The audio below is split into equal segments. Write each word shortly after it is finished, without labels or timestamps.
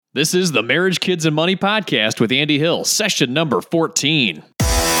This is the Marriage, Kids, and Money podcast with Andy Hill, session number 14.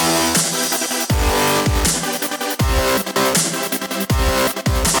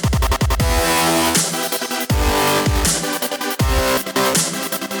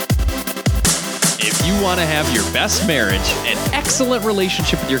 If you want to have your best marriage, an excellent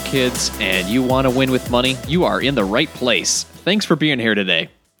relationship with your kids, and you want to win with money, you are in the right place. Thanks for being here today.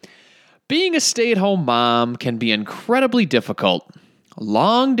 Being a stay-at-home mom can be incredibly difficult.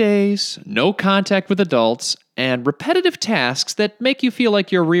 Long days, no contact with adults, and repetitive tasks that make you feel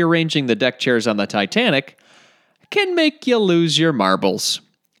like you're rearranging the deck chairs on the Titanic can make you lose your marbles.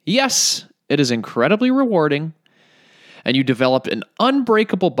 Yes, it is incredibly rewarding, and you develop an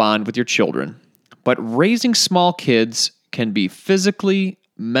unbreakable bond with your children. But raising small kids can be physically,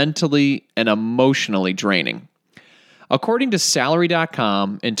 mentally, and emotionally draining. According to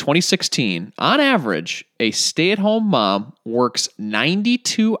Salary.com, in 2016, on average, a stay-at-home mom works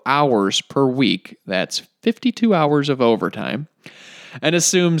 92 hours per week, that's 52 hours of overtime, and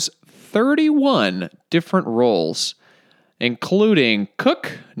assumes 31 different roles, including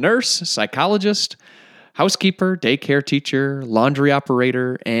cook, nurse, psychologist, housekeeper, daycare teacher, laundry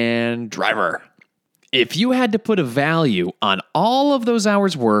operator, and driver. If you had to put a value on all of those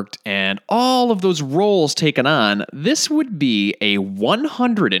hours worked and all of those roles taken on, this would be a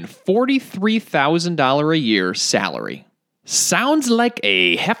 $143,000 a year salary. Sounds like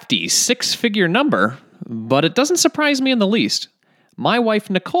a hefty six-figure number, but it doesn't surprise me in the least. My wife,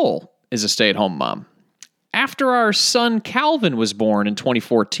 Nicole, is a stay-at-home mom. After our son, Calvin, was born in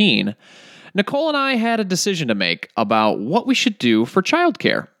 2014, Nicole and I had a decision to make about what we should do for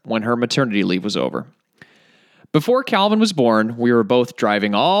childcare when her maternity leave was over. Before Calvin was born, we were both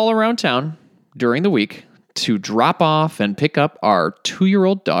driving all around town during the week to drop off and pick up our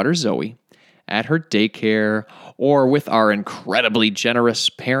 2-year-old daughter, Zoe, at her daycare or with our incredibly generous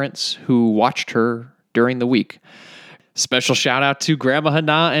parents who watched her during the week. Special shout out to Grandma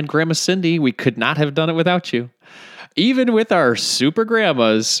Hannah and Grandma Cindy. We could not have done it without you. Even with our super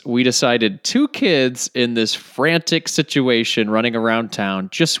grandmas, we decided 2 kids in this frantic situation running around town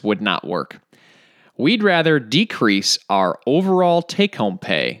just would not work. We'd rather decrease our overall take-home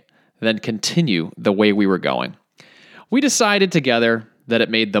pay than continue the way we were going. We decided together that it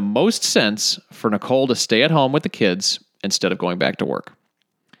made the most sense for Nicole to stay at home with the kids instead of going back to work.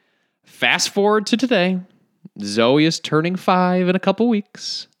 Fast forward to today, Zoe is turning 5 in a couple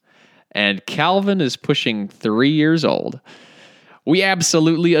weeks, and Calvin is pushing 3 years old. We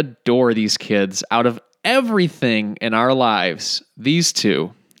absolutely adore these kids. Out of everything in our lives, these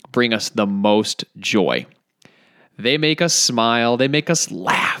two bring us the most joy. They make us smile, they make us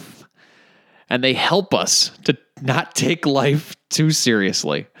laugh, and they help us to not take life too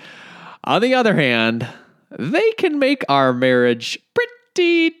seriously. On the other hand, they can make our marriage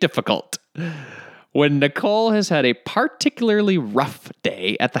pretty difficult. When Nicole has had a particularly rough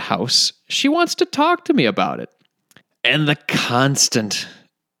day at the house, she wants to talk to me about it. And the constant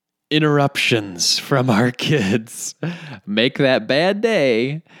interruptions from our kids make that bad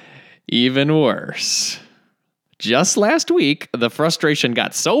day even worse. Just last week, the frustration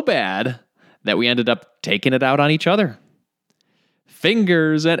got so bad that we ended up taking it out on each other.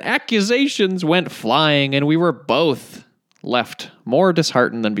 Fingers and accusations went flying, and we were both left more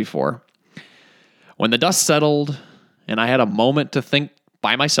disheartened than before. When the dust settled and I had a moment to think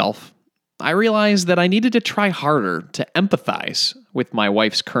by myself, I realized that I needed to try harder to empathize with my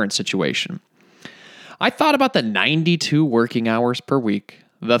wife's current situation. I thought about the 92 working hours per week,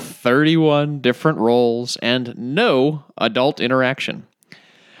 the 31 different roles, and no adult interaction.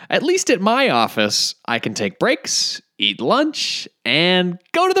 At least at my office, I can take breaks, eat lunch, and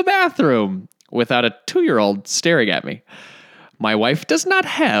go to the bathroom without a 2-year-old staring at me. My wife does not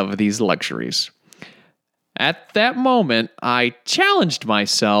have these luxuries. At that moment, I challenged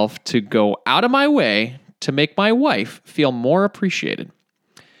myself to go out of my way to make my wife feel more appreciated.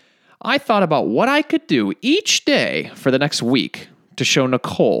 I thought about what I could do each day for the next week to show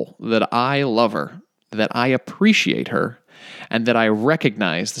Nicole that I love her, that I appreciate her, and that I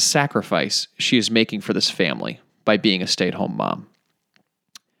recognize the sacrifice she is making for this family by being a stay-at-home mom.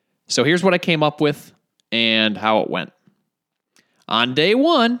 So here's what I came up with and how it went. On day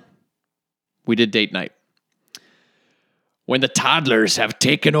 1, we did date night. When the toddlers have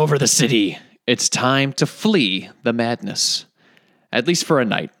taken over the city, it's time to flee the madness, at least for a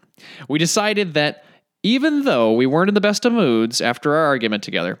night. We decided that even though we weren't in the best of moods after our argument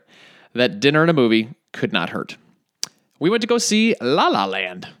together, that dinner and a movie could not hurt. We went to go see La La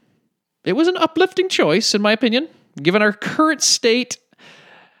Land. It was an uplifting choice, in my opinion, given our current state,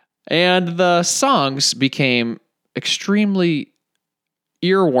 and the songs became extremely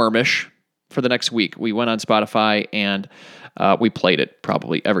earwormish for the next week. We went on Spotify and we played it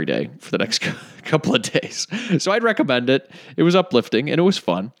probably every day for the next couple of days. So I'd recommend it. It was uplifting and it was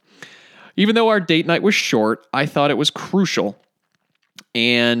fun. Even though our date night was short, I thought it was crucial.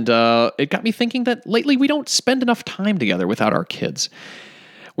 And it got me thinking that lately we don't spend enough time together without our kids.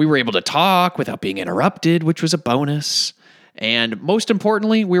 We were able to talk without being interrupted, which was a bonus. And most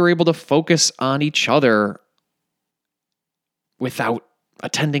importantly, we were able to focus on each other without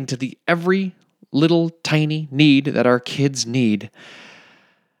attending to the every little tiny need that our kids need.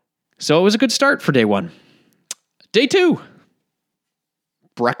 So it was a good start for day one. Day two,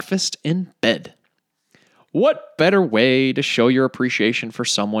 breakfast in bed. What better way to show your appreciation for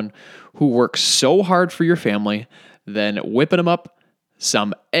someone who works so hard for your family than whipping them up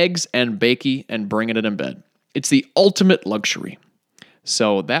some eggs and bakey and bringing it in bed? It's the ultimate luxury.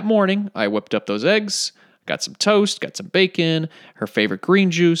 So that morning, I whipped up those eggs, got some toast, got some bacon, her favorite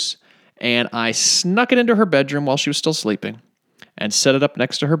green juice, and I snuck it into her bedroom while she was still sleeping and set it up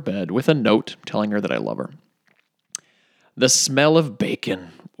next to her bed with a note telling her that I love her. The smell of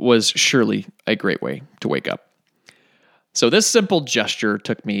bacon was surely a great way to wake up. So this simple gesture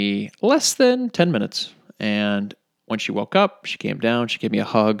took me less than 10 minutes. And when she woke up, she came down, she gave me a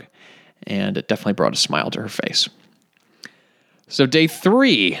hug, and it definitely brought a smile to her face. So day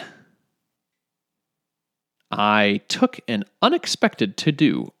three, I took an unexpected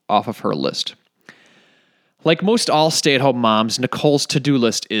to-do off of her list. Like most all stay-at-home moms, Nicole's to-do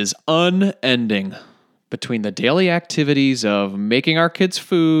list is unending. Between the daily activities of making our kids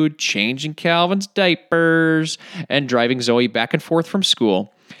food, changing Calvin's diapers, and driving Zoe back and forth from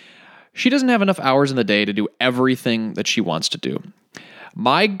school, she doesn't have enough hours in the day to do everything that she wants to do.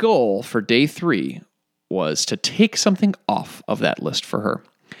 My goal for day three was to take something off of that list for her.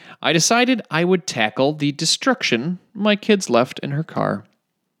 I decided I would tackle the destruction my kids left in her car.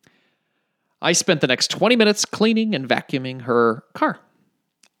 I spent the next 20 minutes cleaning and vacuuming her car,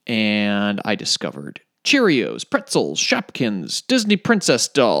 and I discovered Cheerios, pretzels, Shopkins, Disney princess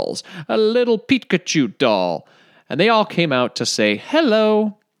dolls, a little Pikachu doll, and they all came out to say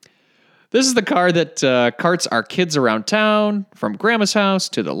hello. This is the car that carts our kids around town, from grandma's house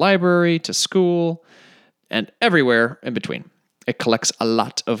to the library to school, and everywhere in between. It collects a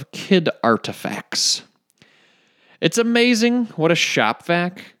lot of kid artifacts. It's amazing what a shop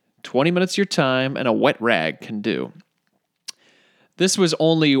vac, 20 minutes of your time, and a wet rag can do. This was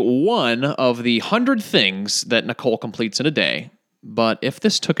only one of the 100 things that Nicole completes in a day, but if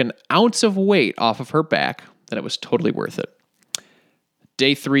this took an ounce of weight off of her back, then it was totally worth it.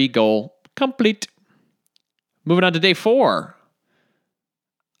 Day three goal complete. Moving on to day four.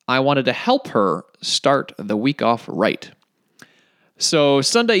 I wanted to help her start the week off right. So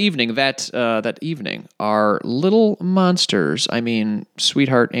Sunday evening, that evening, our little monsters,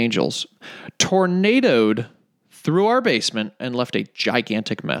 sweetheart angels, tornadoed through our basement and left a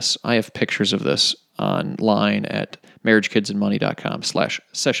gigantic mess. I have pictures of this online at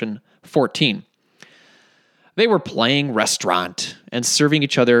marriagekidsandmoney.com/session14. They were playing restaurant and serving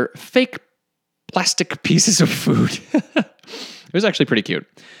each other fake plastic pieces of food. It was actually pretty cute.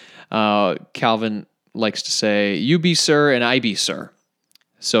 Calvin likes to say, "You be sir and I be sir."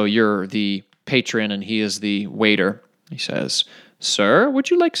 So you're the patron and he is the waiter. He says, "Sir,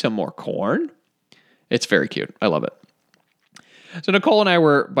 would you like some more corn?" It's very cute. I love it. So Nicole and I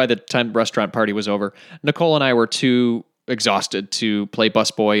were, by the time the restaurant party was over, Nicole and I were too exhausted to play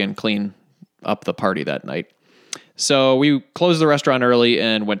busboy and clean up the party that night. So we closed the restaurant early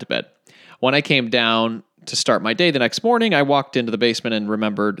and went to bed. When I came down to start my day the next morning, I walked into the basement and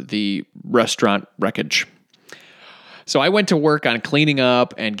remembered the restaurant wreckage. So I went to work on cleaning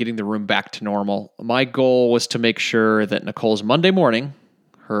up and getting the room back to normal. My goal was to make sure that Nicole's Monday morning,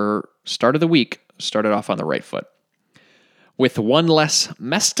 her start of the week, started off on the right foot. With one less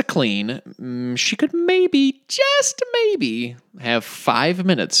mess to clean, she could maybe, just maybe, have 5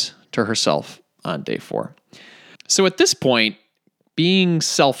 minutes to herself on day four. So at this point, being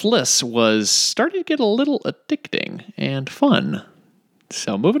selfless was starting to get a little addicting and fun.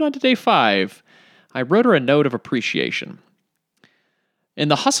 So moving on to day five, I wrote her a note of appreciation. In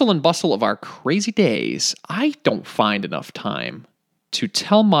the hustle and bustle of our crazy days, I don't find enough time to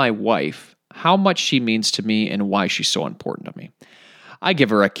tell my wife how much she means to me and why she's so important to me. I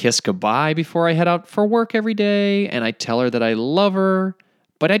give her a kiss goodbye before I head out for work every day, and I tell her that I love her,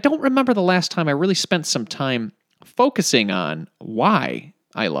 but I don't remember the last time I really spent some time focusing on why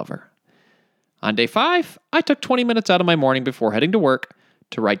I love her. On day five, I took 20 minutes out of my morning before heading to work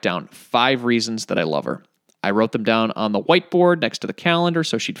to write down 5 reasons that I love her. I wrote them down on the whiteboard next to the calendar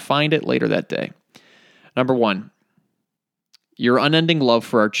so she'd find it later that day. Number 1, your unending love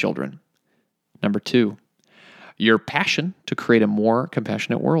for our children. Number 2, your passion to create a more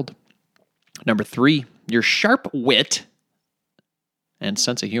compassionate world. Number 3, your sharp wit and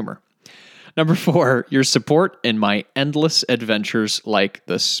sense of humor. Number 4, your support in my endless adventures like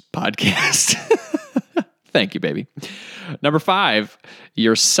this podcast. Thank you, baby. Number 5,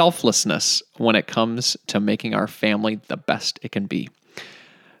 your selflessness when it comes to making our family the best it can be.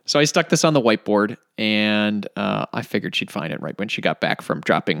 So I stuck this on the whiteboard, and I figured she'd find it right when she got back from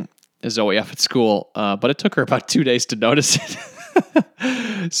dropping Zoe off at school, but it took her about 2 days to notice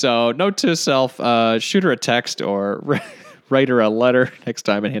it. So note to self, shoot her a text or write her a letter next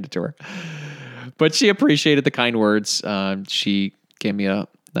time and hand it to her. But she appreciated the kind words. She gave me a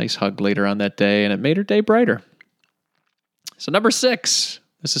nice hug later on that day, and it made her day brighter. So number 6,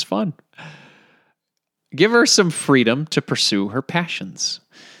 this is fun. Give her some freedom to pursue her passions.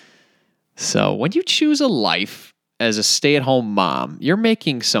 So when you choose a life as a stay-at-home mom, you're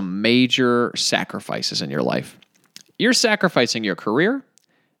making some major sacrifices in your life. You're sacrificing your career,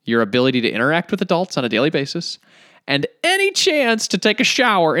 your ability to interact with adults on a daily basis, and any chance to take a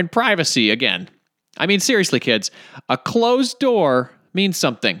shower in privacy again. I mean, seriously, kids, a closed door means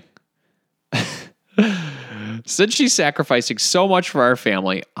something. Since she's sacrificing so much for our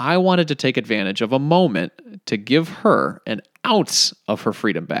family, I wanted to take advantage of a moment to give her an ounce of her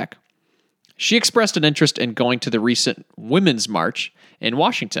freedom back. She expressed an interest in going to the recent Women's March in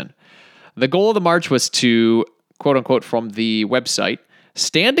Washington. The goal of the march was to, quote unquote, from the website,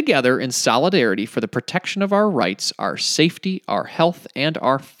 stand together in solidarity for the protection of our rights, our safety, our health, and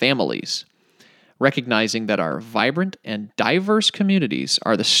our families, recognizing that our vibrant and diverse communities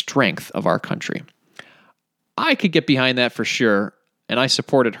are the strength of our country. I could get behind that for sure, and I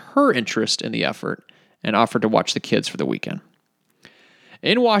supported her interest in the effort and offered to watch the kids for the weekend.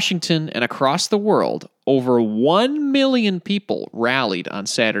 In Washington and across the world, over 1 million people rallied on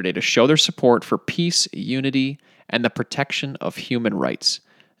Saturday to show their support for peace, unity, and the protection of human rights.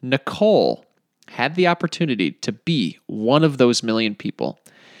 Nicole had the opportunity to be one of those million people,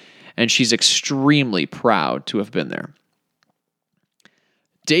 and she's extremely proud to have been there.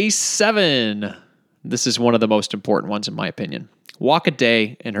 Day 7. This is one of the most important ones, in my opinion. Walk a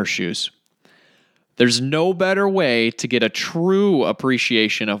day in her shoes. There's no better way to get a true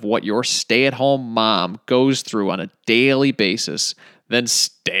appreciation of what your stay-at-home mom goes through on a daily basis than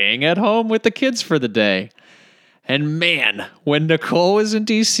staying at home with the kids for the day. And man, when Nicole was in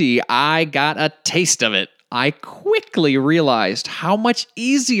DC, I got a taste of it. I quickly realized how much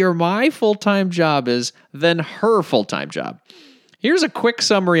easier my full-time job is than her full-time job. Here's a quick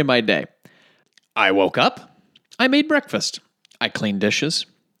summary of my day. I woke up, I made breakfast, I cleaned dishes,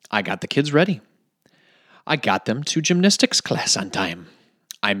 I got the kids ready. I got them to gymnastics class on time.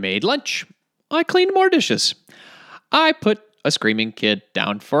 I made lunch, I cleaned more dishes. I put a screaming kid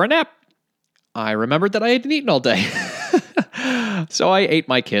down for a nap. I remembered that I hadn't eaten all day. So I ate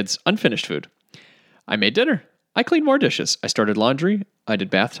my kids' unfinished food. I made dinner, I cleaned more dishes. I started laundry, I did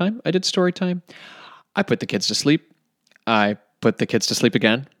bath time, I did story time. I put the kids to sleep. I put the kids to sleep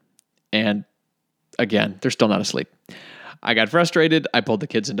again. And again, they're still not asleep. I got frustrated. I pulled the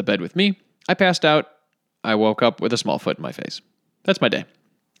kids into bed with me. I passed out. I woke up with a small foot in my face. That's my day.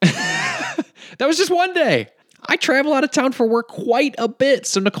 That was just one day. I travel out of town for work quite a bit,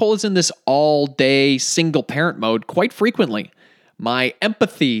 so Nicole is in this all-day single parent mode quite frequently. My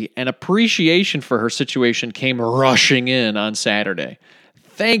empathy and appreciation for her situation came rushing in on Saturday.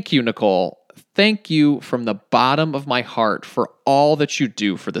 Thank you, Nicole. Thank you from the bottom of my heart for all that you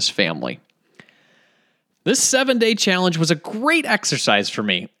do for this family. This 7-day challenge was a great exercise for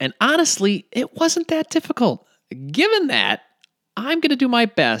me, and honestly, it wasn't that difficult. Given that, I'm going to do my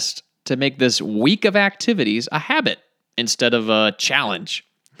best to make this week of activities a habit instead of a challenge.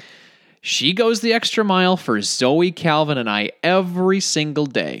 She goes the extra mile for Zoe, Calvin, and I every single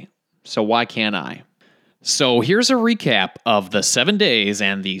day, so why can't I? So here's a recap of the 7 days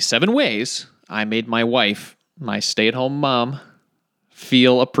and the 7 ways I made my wife, my stay-at-home mom,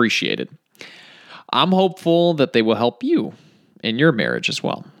 feel appreciated. I'm hopeful that they will help you in your marriage as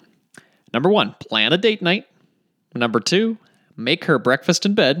well. Number 1, plan a date night. Number 2, make her breakfast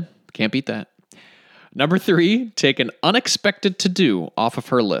in bed. Can't beat that. Number 3, take an unexpected to-do off of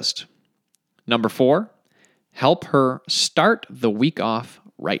her list. Number 4, help her start the week off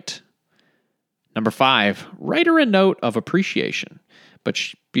right. Number 5, write her a note of appreciation, but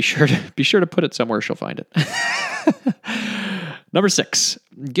be sure to put it somewhere she'll find it. Number 6,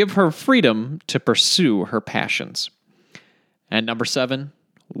 give her freedom to pursue her passions. And number 7,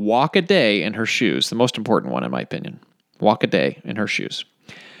 walk a day in her shoes. The most important one, in my opinion. Walk a day in her shoes.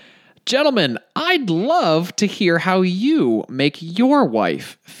 Gentlemen, I'd love to hear how you make your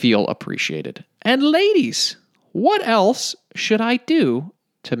wife feel appreciated. And ladies, what else should I do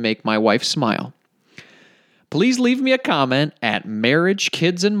to make my wife smile? Please leave me a comment at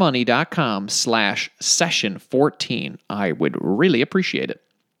marriagekidsandmoney.com/session14. I would really appreciate it.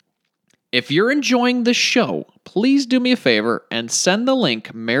 If you're enjoying the show, please do me a favor and send the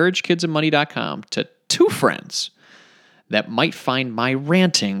link marriagekidsandmoney.com to 2 friends that might find my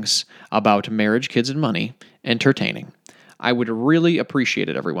rantings about marriage, kids, and money entertaining. I would really appreciate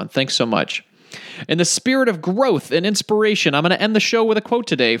it, everyone. Thanks so much. In the spirit of growth and inspiration, I'm going to end the show with a quote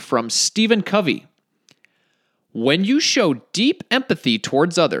today from Stephen Covey. When you show deep empathy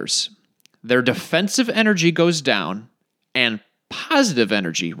towards others, their defensive energy goes down and positive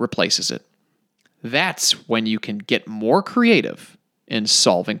energy replaces it. That's when you can get more creative in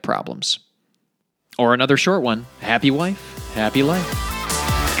solving problems. Or another short one, happy wife, happy life.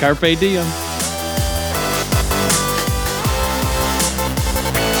 Carpe diem.